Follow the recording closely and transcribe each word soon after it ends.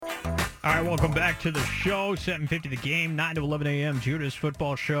All right, welcome back to the show. 7:50 the game, 9 to 11 a.m. Judas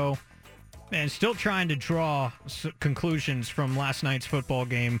Football Show. Man, still trying to draw conclusions from last night's football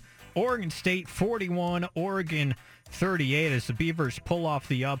game. Oregon State 41, Oregon 38 as the Beavers pull off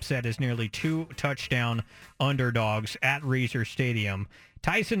the upset as nearly 2-touchdown underdogs at Reser Stadium.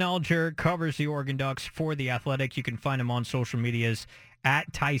 Tyson Alger covers the Oregon Ducks for The Athletic. You can find him on social medias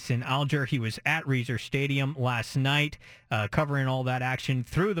at Tyson Alger. He was at Reser Stadium last night, covering all that action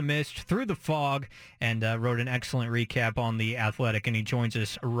through the mist, through the fog, and wrote an excellent recap on The Athletic, and he joins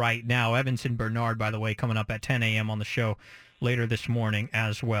us right now. Evanson Bernard, by the way, coming up at 10 a.m. on the show later this morning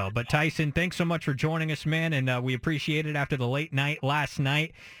as well. But Tyson, thanks so much for joining us, man, and we appreciate it after the late night last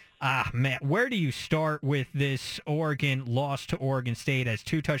night. Man, where do you start with this Oregon loss to Oregon State as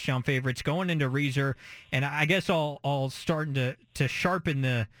 2-touchdown favorites going into Reser? And I guess I'll start to sharpen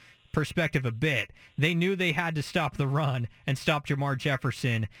the perspective a bit. They knew they had to stop the run and stop Jamar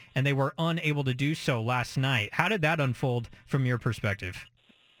Jefferson, and they were unable to do so last night. How did that unfold from your perspective?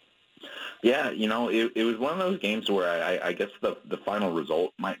 Yeah, it was one of those games where I guess the final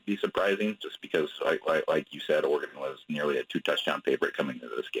result might be surprising, just because, like you said, Oregon was nearly a 2-touchdown favorite coming into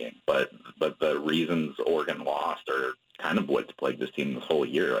this game. But the reasons Oregon lost are kind of what's plagued this team this whole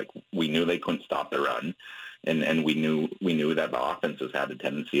year. Like, we knew they couldn't stop the run, and we knew that the offenses had a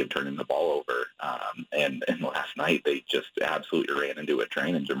tendency of turning the ball over. And last night they just absolutely ran into a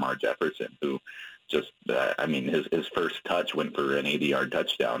train in Jamar Jefferson, who just, his first touch went for an 80-yard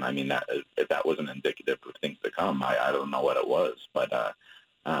touchdown. I mean, if that wasn't indicative of things to come, I don't know what it was. But,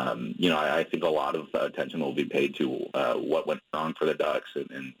 I think a lot of attention will be paid to what went wrong for the Ducks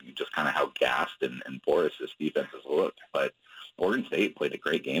and just kind of how gassed and porous this defense has looked. But Oregon State played a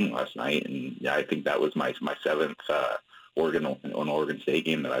great game last night, and I think that was my seventh Oregon State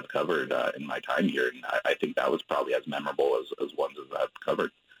game that I've covered in my time here, and I think that was probably as memorable as ones as I've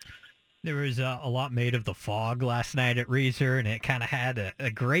covered. There was a lot made of the fog last night at Reser, and it kind of had a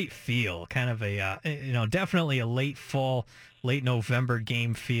great feel, kind of definitely a late fall, late November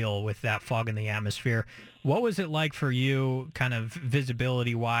game feel with that fog in the atmosphere. What was it like for you, kind of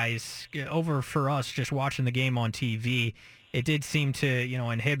visibility-wise, over for us just watching the game on TV? It did seem to,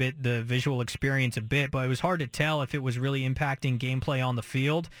 inhibit the visual experience a bit, but it was hard to tell if it was really impacting gameplay on the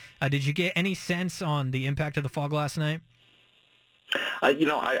field. Did you get any sense on the impact of the fog last night? I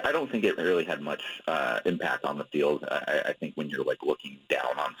don't think it really had much impact on the field. I think when you're looking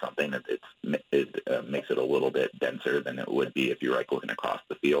down on something, it makes it a little bit denser than it would be if you're looking across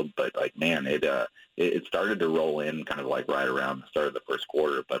the field. But it started to roll in kind of right around the start of the first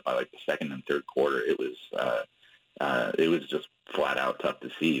quarter. But by the second and third quarter, it was just flat out tough to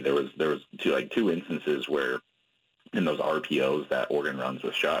see. There was two instances where in those RPOs that Oregon runs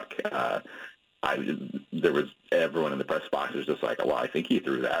with Shuck. There was everyone in the press box was just well, I think he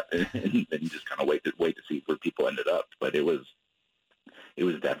threw that, and then you just kind of wait to see where people ended up. But it was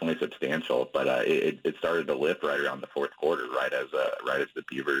definitely substantial. But it started to lift right around the fourth quarter, right as the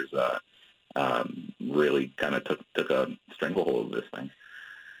Beavers really kind of took a stranglehold of this thing.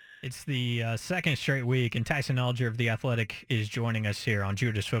 It's the second straight week, and Tyson Alger of The Athletic is joining us here on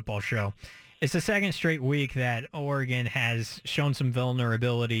Judas Football Show. It's the second straight week that Oregon has shown some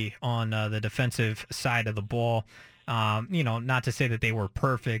vulnerability on the defensive side of the ball. Not to say that they were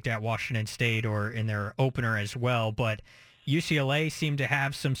perfect at Washington State or in their opener as well, but UCLA seemed to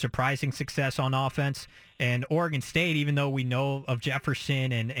have some surprising success on offense. And Oregon State, even though we know of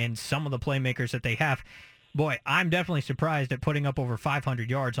Jefferson and some of the playmakers that they have, boy, I'm definitely surprised at putting up over 500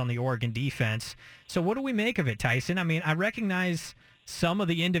 yards on the Oregon defense. So what do we make of it, Tyson? I mean, I recognize some of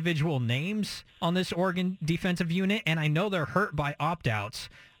the individual names on this Oregon defensive unit, and I know they're hurt by opt-outs,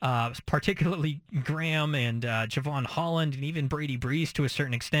 particularly Graham and Javon Holland and even Brady Breeze to a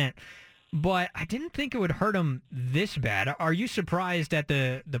certain extent. But I didn't think it would hurt them this bad. Are you surprised at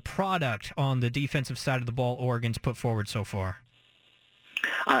the product on the defensive side of the ball Oregon's put forward so far?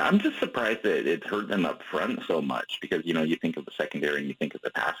 I'm just surprised that it's hurt them up front so much because, you think of the secondary and you think of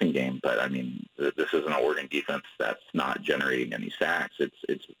the passing game, but I mean, this is an Oregon defense that's not generating any sacks.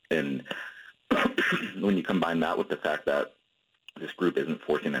 And when you combine that with the fact that this group isn't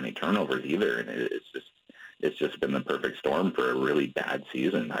forcing any turnovers either, and it's just been the perfect storm for a really bad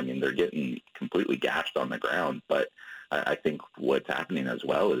season. I mean, they're getting completely gashed on the ground, but I think what's happening as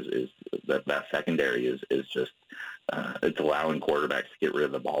well is that secondary is just it's allowing quarterbacks to get rid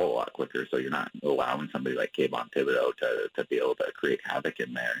of the ball a lot quicker. So you're not allowing somebody like Kayvon Thibodeau to be able to create havoc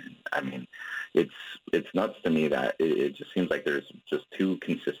in there. And I mean, it's nuts to me that it just seems like there's just two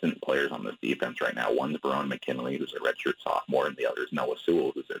consistent players on this defense right now. One's Barone McKinley, who's a redshirt sophomore, and the other is Noah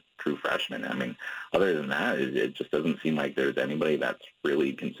Sewell, who's a true freshman. I mean, other than that, it just doesn't seem like there's anybody that's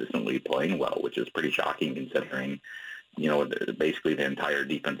really consistently playing well, which is pretty shocking considering, you know, basically the entire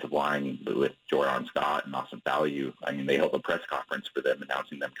defensive line with Jordan Scott and Austin Value. I mean, they held a press conference for them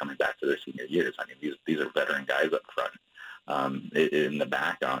announcing them coming back to their senior years. I mean, these are veteran guys up front. In the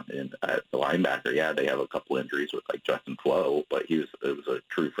back at the linebacker, yeah, they have a couple injuries with like Justin Flo, but it was a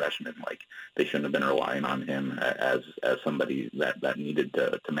true freshman. Like, they shouldn't have been relying on him as somebody that needed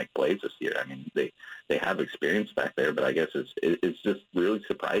to make plays this year. I mean, they have experience back there, but I guess it's just really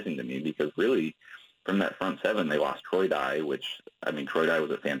surprising to me because really from that front seven, they lost Troy Dye, which, I mean, Troy Dye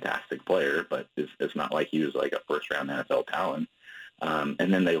was a fantastic player, but it's not like he was like a first-round NFL talent.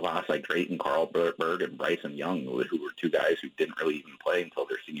 And then they lost like Drayton Carlberg and Bryson Young, who were two guys who didn't really even play until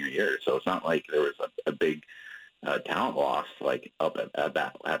their senior year. So it's not like there was a big talent loss like up at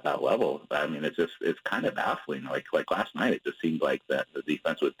that level. I mean, it's kind of baffling. Like last night, it just seemed like that the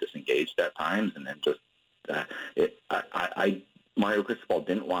defense was disengaged at times, and then just Mario Cristobal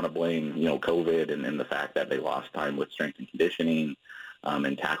didn't want to blame, you know, COVID and the fact that they lost time with strength and conditioning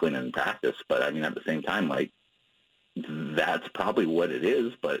and tackling in practice. But I mean, at the same time, like, that's probably what it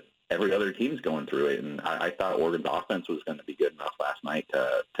is, but every other team's going through it, and I thought Oregon's offense was going to be good enough last night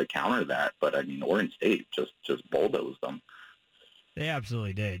to counter that, but I mean, Oregon State just bulldozed them. They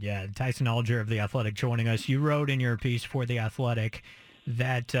absolutely did, yeah. Tyson Alger of The Athletic joining us. You wrote in your piece for The Athletic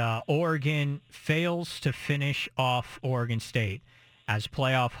that Oregon fails to finish off Oregon State as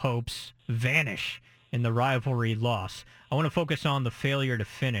playoff hopes vanish in the rivalry loss. I want to focus on the failure to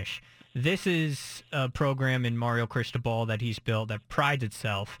finish. This is a program in Mario Cristobal that he's built that prides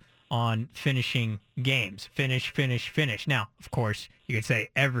itself on finishing games. Finish. Now, of course, you could say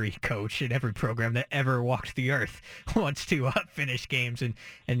every coach in every program that ever walked the earth wants to finish games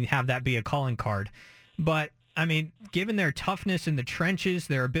and have that be a calling card. But, I mean, given their toughness in the trenches,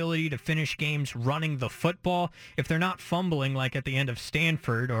 their ability to finish games running the football, if they're not fumbling like at the end of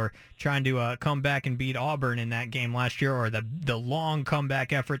Stanford or trying to come back and beat Auburn in that game last year, or the long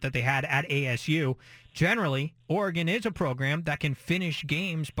comeback effort that they had at ASU, generally, Oregon is a program that can finish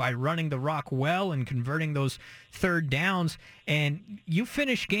games by running the rock well and converting those third downs. And you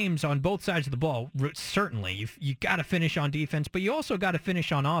finish games on both sides of the ball, certainly. You got to finish on defense, but you also got to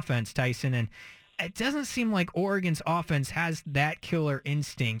finish on offense, Tyson. And it doesn't seem like Oregon's offense has that killer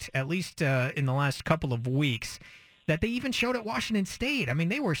instinct, at least in the last couple of weeks, that they even showed at Washington State. I mean,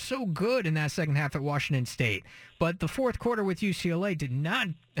 they were so good in that second half at Washington State, but the fourth quarter with UCLA did not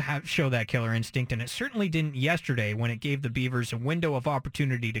show that killer instinct, and it certainly didn't yesterday when it gave the Beavers a window of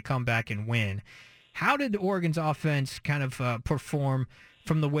opportunity to come back and win. How did Oregon's offense kind of perform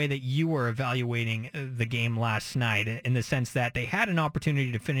from the way that you were evaluating the game last night, in the sense that they had an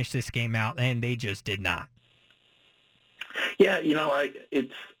opportunity to finish this game out and they just did not? Yeah, you know,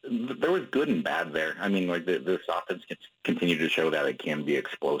 there was good and bad there. I mean, like this offense continued to show that it can be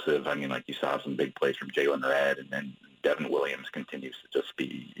explosive. I mean, like you saw some big plays from Jalen Redd, and then Devin Williams continues to just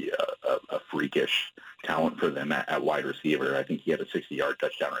be a freakish talent for them at wide receiver. I think he had a 60-yard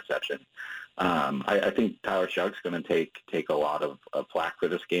touchdown reception. I think Tyler Shoug's going to take a lot of flack for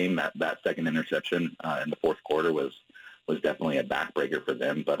this game. That second interception in the fourth quarter was definitely a backbreaker for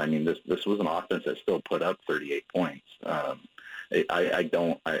them. But I mean, this was an offense that still put up 38 points. I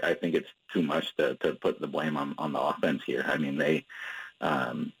think it's too much to put the blame on the offense here. I mean,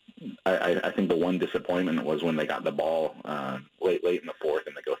 I think the one disappointment was when they got the ball late in the fourth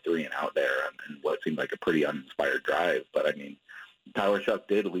and they go 3 and out there and what seemed like a pretty uninspired drive. But I mean, Tyler Shough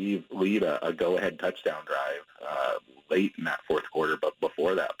did lead a go-ahead touchdown drive late in that fourth quarter, but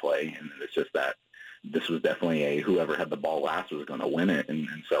before that play, and it's just that this was definitely whoever had the ball last was going to win it, and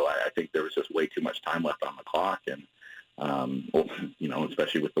so I think there was just way too much time left on the clock, and you know,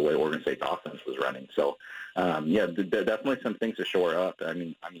 especially with the way Oregon State's offense was running. So yeah, definitely some things to shore up. I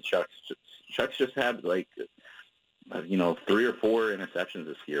mean, Shucks just had like, you know, 3 or 4 interceptions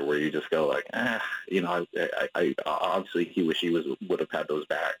this year where you just go like, you know, I obviously he would have had those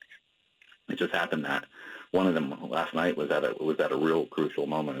back. It just happened that one of them last night was at a real crucial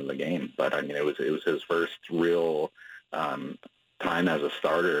moment in the game. But I mean, it was his first real time as a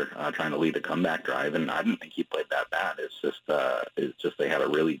starter trying to lead a comeback drive, and I didn't think he played that bad. It's just they had a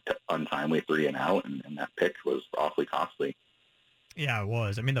really untimely 3 and out, and that pick was awfully costly. Yeah, it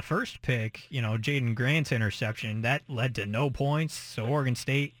was. I mean, the first pick, Jaden Grant's interception, that led to no points. So Oregon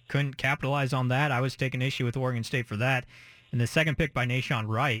State couldn't capitalize on that. I was taking issue with Oregon State for that. And the second pick by Nashawn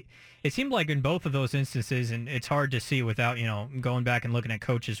Wright, it seemed like in both of those instances, and it's hard to see without, going back and looking at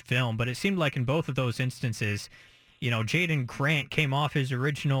coach's film, but it seemed like in both of those instances, Jaden Grant came off his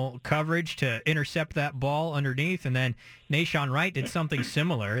original coverage to intercept that ball underneath, and then Nashawn Wright did something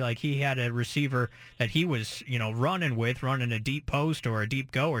similar. Like he had a receiver that he was, running a deep post or a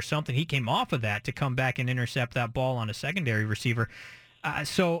deep go or something. He came off of that to come back and intercept that ball on a secondary receiver.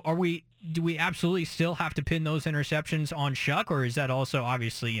 So do we absolutely still have to pin those interceptions on Shuck, or is that also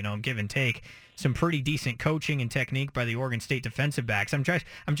obviously, give and take, some pretty decent coaching and technique by the Oregon State defensive backs? I'm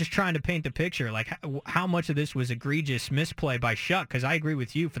just trying to paint the picture, like how much of this was egregious misplay by Shuck, because I agree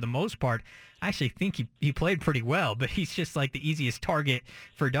with you for the most part. I actually think he played pretty well, but he's just like the easiest target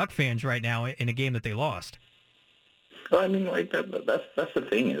for Duck fans right now in a game that they lost. Well, I mean, like that's the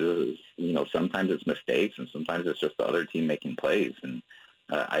thing is, sometimes it's mistakes and sometimes it's just the other team making plays. And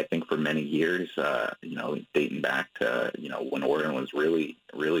I think for many years, dating back to, when Oregon was really,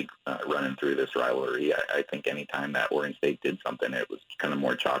 really running through this rivalry, I think any time that Oregon State did something, it was kind of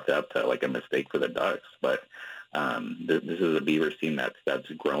more chalked up to like a mistake for the Ducks. But this is a Beavers team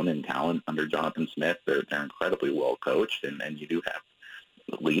that's grown in talent under Jonathan Smith. They're incredibly well coached, and you do have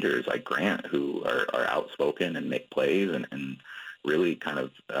leaders like Grant who are outspoken and make plays and really kind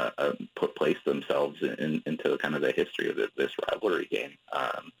of place themselves into kind of the history of this rivalry game.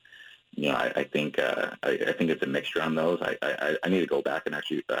 I think it's a mixture on those. I need to go back and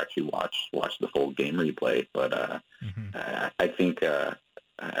actually watch the full game replay, but I think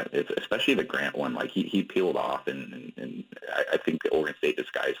it's especially the Grant one. Like he peeled off, and I think Oregon State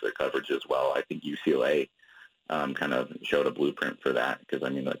disguised their coverage as well. I think UCLA kind of showed a blueprint for that, because I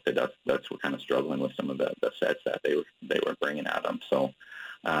mean, like the Ducks were kind of struggling with some of the sets that they were bringing at them. So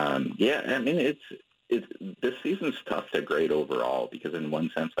I mean, it's this season's tough to grade overall, because in one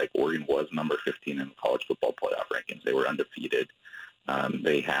sense, like Oregon was number 15 in the college football playoff rankings. They were undefeated.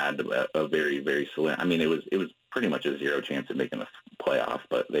 They had a very, very solid. I mean, it was pretty much a zero chance of making the playoff,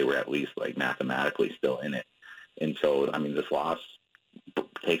 but they were at least like mathematically still in it. And so, I mean, this loss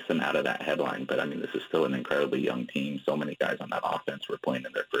takes them out of that headline, but I mean, this is still an incredibly young team. So many guys on that offense were playing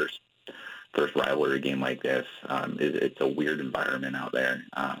in their first rivalry game like this. It's a weird environment out there.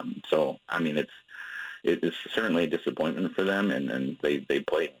 So I mean, it's certainly a disappointment for them, and they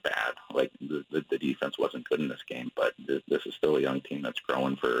played bad. Like the defense wasn't good in this game, but this is still a young team that's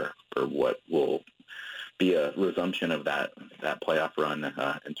growing for what will be a resumption of that playoff run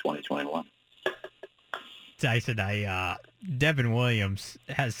in 2021. Tyson, Devin Williams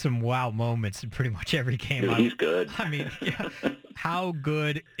has some wow moments in pretty much every game. Dude, he's good. I mean, yeah, how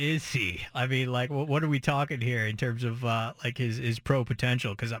good is he? I mean, like, what are we talking here in terms of like his pro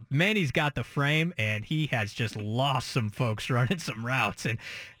potential? Because man, he's got the frame, and he has just lost some folks running some routes,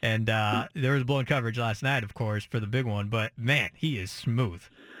 and there was blown coverage last night, of course, for the big one. But man, he is smooth.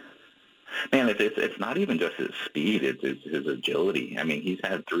 Man, it's not even just his speed; it's his agility. I mean, he's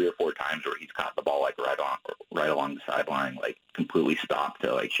had 3 or 4 times where he's caught the ball like right along the sideline, like completely stopped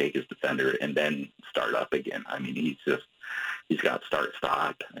to like shake his defender and then start up again. I mean, he's got start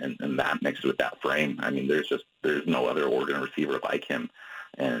stop, and that mixed with that frame. I mean, there's no other Oregon receiver like him.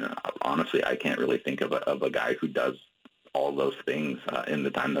 And honestly, I can't really think of a guy who does all those things in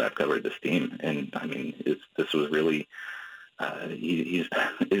the time that I've covered this team. And I mean, this was really.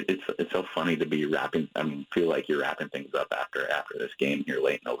 It's so funny to be wrapping. I mean, feel like you're wrapping things up after this game here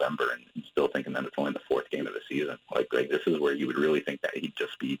late November, and still thinking that it's only the 4th game of the season. Like this is where you would really think that he'd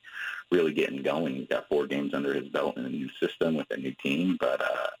just be really getting going. He's got 4 games under his belt in a new system with a new team, but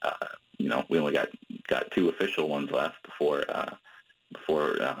we only got 2 official ones left before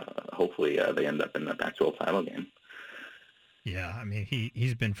hopefully they end up in the Pac-12 title game. Yeah, I mean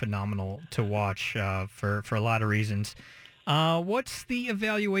he's been phenomenal to watch for a lot of reasons. What's the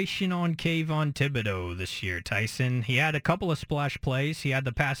evaluation on Kayvon Thibodeau this year, Tyson? He had a couple of splash plays. He had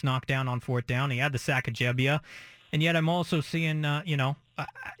the pass knockdown on 4th down. He had the sack of Jebbia. And yet I'm also seeing,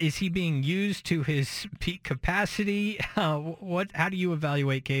 is he being used to his peak capacity? How do you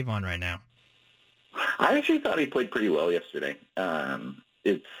evaluate Kayvon right now? I actually thought he played pretty well yesterday. A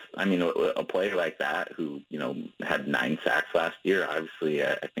player like that who, had 9 sacks last year, obviously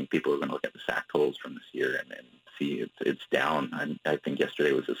I think people are going to look at the sack totals from this year and see it's down. I think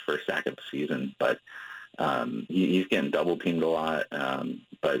yesterday was his first sack of the season, but he's getting double-teamed a lot.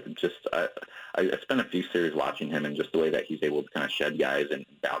 But just I spent a few series watching him, and just the way that he's able to kind of shed guys and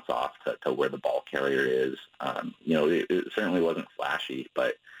bounce off to where the ball carrier is. It certainly wasn't flashy,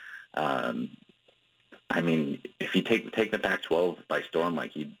 but I mean, if you take the Pac-12 by storm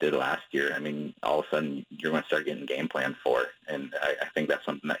like you did last year, I mean, all of a sudden you're going to start getting game plans for, and I think that's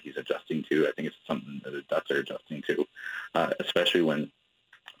something that he's adjusting to. I think it's something that the Ducks are adjusting to, especially when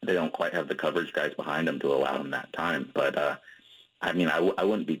they don't quite have the coverage guys behind them to allow them that time. But I mean, I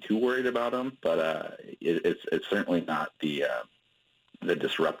wouldn't be too worried about them, but it's certainly not the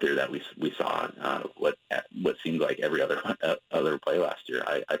disruptor that we saw what seemed like every other play last year.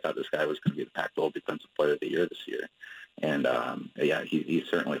 I thought this guy was going to be the Pac-12 Defensive Player of the Year this year, and he's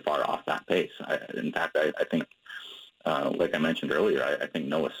certainly far off that pace. In fact, I think like I mentioned earlier, I think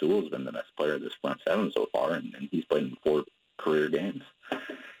Noah Sewell's been the best player of this front seven so far, and he's played in 4 career games.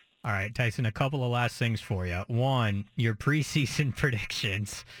 All right, Tyson, a couple of last things for you. One, your preseason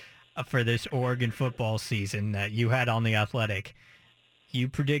predictions for this Oregon football season that you had on The Athletic. You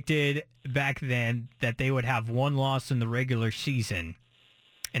predicted back then that they would have 1 loss in the regular season,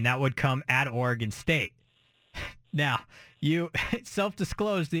 and that would come at Oregon State. Now, you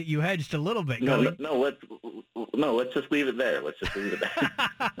self-disclosed that you hedged a little bit. Let's just leave it there.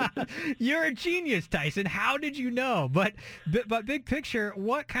 You're a genius, Tyson. How did you know? But big picture,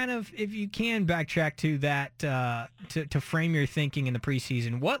 what kind of, if you can backtrack to that, to frame your thinking in the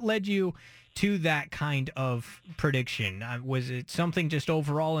preseason, what led you to that kind of prediction? Was it something just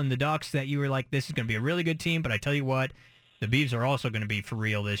overall in the Ducks that you were like, this is going to be a really good team, but I tell you what, the Beavs are also going to be for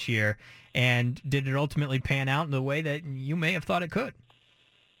real this year? And did it ultimately pan out in the way that you may have thought it could?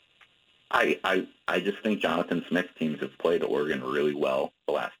 I just think Jonathan Smith's teams have played Oregon really well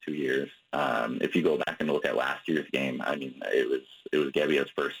the last 2 years. If you go back and look at last year's game, I mean, it was Gebbia's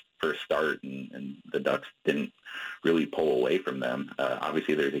first start, and the Ducks didn't really pull away from them.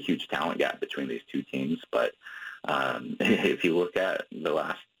 Obviously, there's a huge talent gap between these two teams, but if you look at the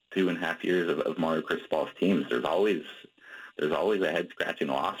last 2.5 years of Mario Cristobal's teams, there's always a head-scratching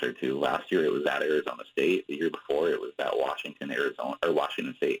loss or two. Last year it was at Arizona State. The year before it was at Washington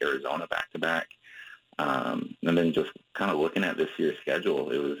State, Arizona back-to-back. And then just kind of looking at this year's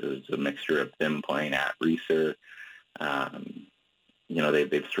schedule, it was a mixture of them playing at Reser.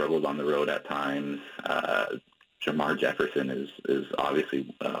 They've struggled on the road at times. Jamar Jefferson is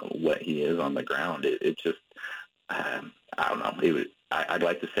obviously what he is on the ground. It just, I don't know. I'd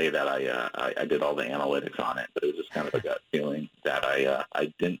like to say that I did all the analytics on it, but it was just kind of a gut feeling that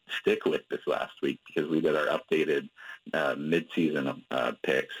I didn't stick with this last week, because we did our updated mid-season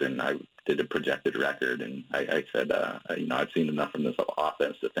picks, and I did a projected record, and I said, I've seen enough from this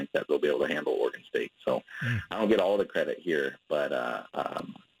offense to think that they'll be able to handle Oregon State. So I don't get all the credit here, but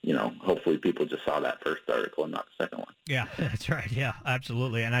hopefully people just saw that first article and not the second one. Yeah, that's right. Yeah,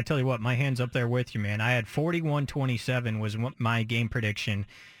 absolutely. And I tell you what, my hand's up there with you, man. I had 41-27 was my game prediction,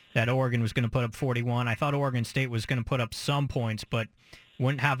 that Oregon was going to put up 41. I thought Oregon State was going to put up some points, but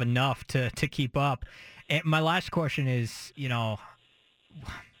wouldn't have enough to keep up. And my last question is,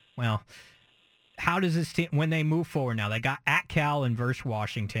 how does this team, when they move forward now, they got at Cal and versus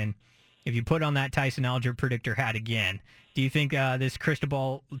Washington. If you put on that Tyson Alger predictor hat again, do you think this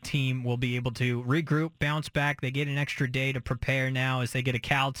Cristobal team will be able to regroup, bounce back? They get an extra day to prepare now as they get a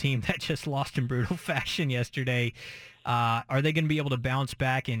Cal team that just lost in brutal fashion yesterday. Are they going to be able to bounce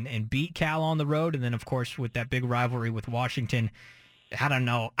back and beat Cal on the road? And then, of course, with that big rivalry with Washington, I don't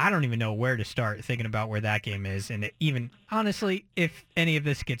know. I don't even know where to start thinking about where that game is. And even, honestly, if any of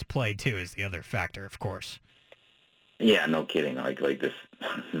this gets played, too, is the other factor, of course. Yeah, no kidding. Like this,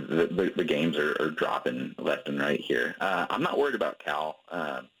 the games are dropping left and right here. I'm not worried about Cal.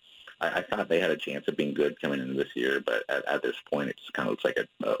 I thought they had a chance of being good coming into this year, but at this point, it just kind of looks like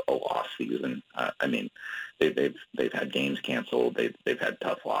a lost season. I mean, they've had games canceled. They've had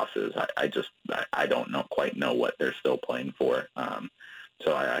tough losses. I don't quite know what they're still playing for.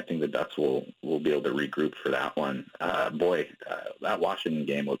 So I think the Ducks will be able to regroup for that one. That Washington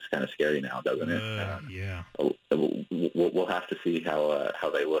game looks kind of scary now, doesn't it? Yeah. We'll have to see how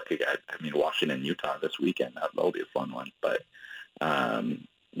they look. I mean, Washington, Utah this weekend. That'll be a fun one. But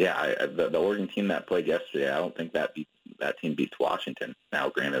the Oregon team that played yesterday, I don't think that team beats Washington. Now,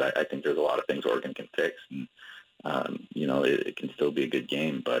 granted, I think there's a lot of things Oregon can fix, and it can still be a good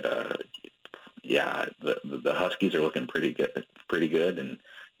game. But the Huskies are looking pretty good, and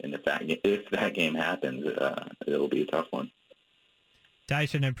if that game happens, it'll be a tough one.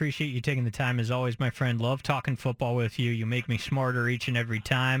 Tyson, I appreciate you taking the time as always, my friend. Love talking football with you. You make me smarter each and every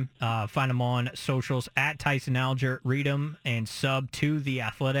time. Find them on socials at Tyson Alger. Read them and sub to The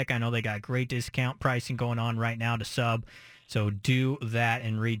Athletic. I know they got great discount pricing going on right now to sub. So do that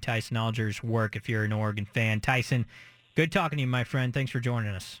and read Tyson Alger's work if you're an Oregon fan. Tyson, good talking to you, my friend. Thanks for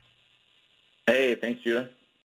joining us. Hey, thanks, Judah.